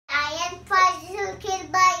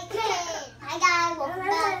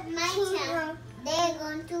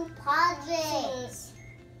going to projects.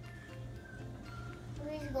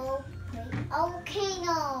 Let's go play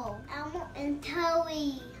volcano. Elmo and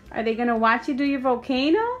Telly. Are they gonna watch you do your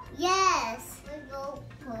volcano? Yes. Let's go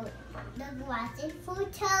put the glasses for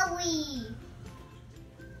Telly.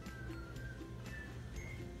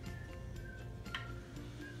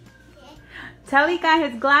 Telly got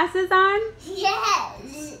his glasses on?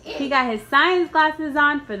 Yes. He got his science glasses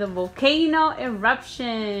on for the volcano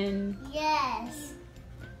eruption. Yes.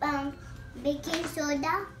 Baking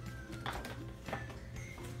soda.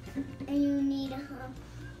 And you need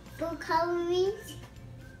food colorings,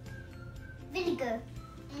 vinegar,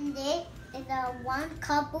 and this is 1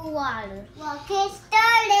 cup of water. Well, get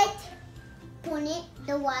started. Put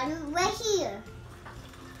the water right here.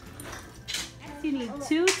 You need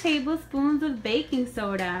 2 tablespoons of baking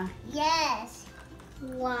soda. Yes.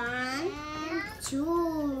 1,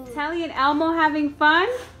 2. Telly and Elmo having fun?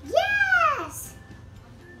 Yes.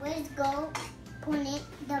 Let's go. Put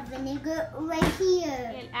the vinegar right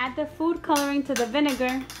here. And add the food coloring to the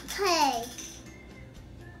vinegar. Okay.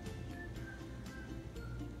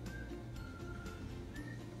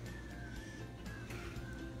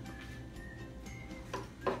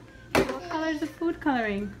 What color is the food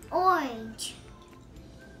coloring? Orange.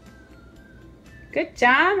 Good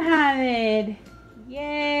job, Hamid.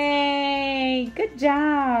 Yay! Good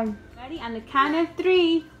job. Ready? On the count of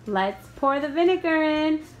 3, let's pour the vinegar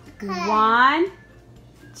in. Okay. 1,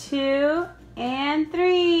 2, and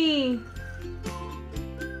 3.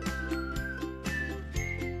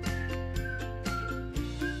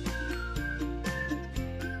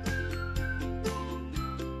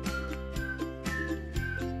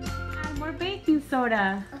 Add more baking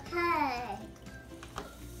soda. Okay.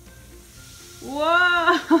 Whoa!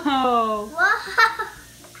 Wow.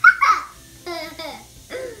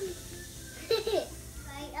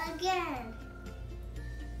 Right again.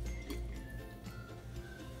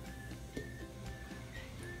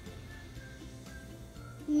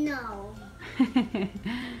 No.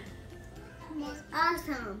 That's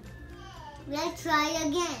awesome. Let's try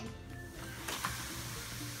again.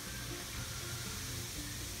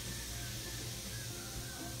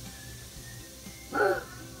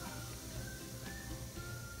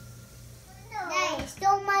 That is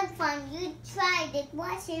so much fun. You tried it.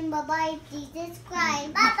 Watching. Bye-bye. Please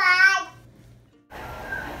subscribe. Bye-bye.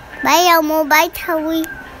 Bye, Elmo. Bye, Telly.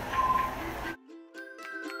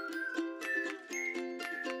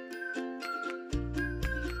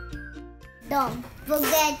 Don't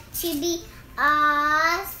forget to be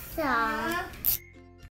awesome.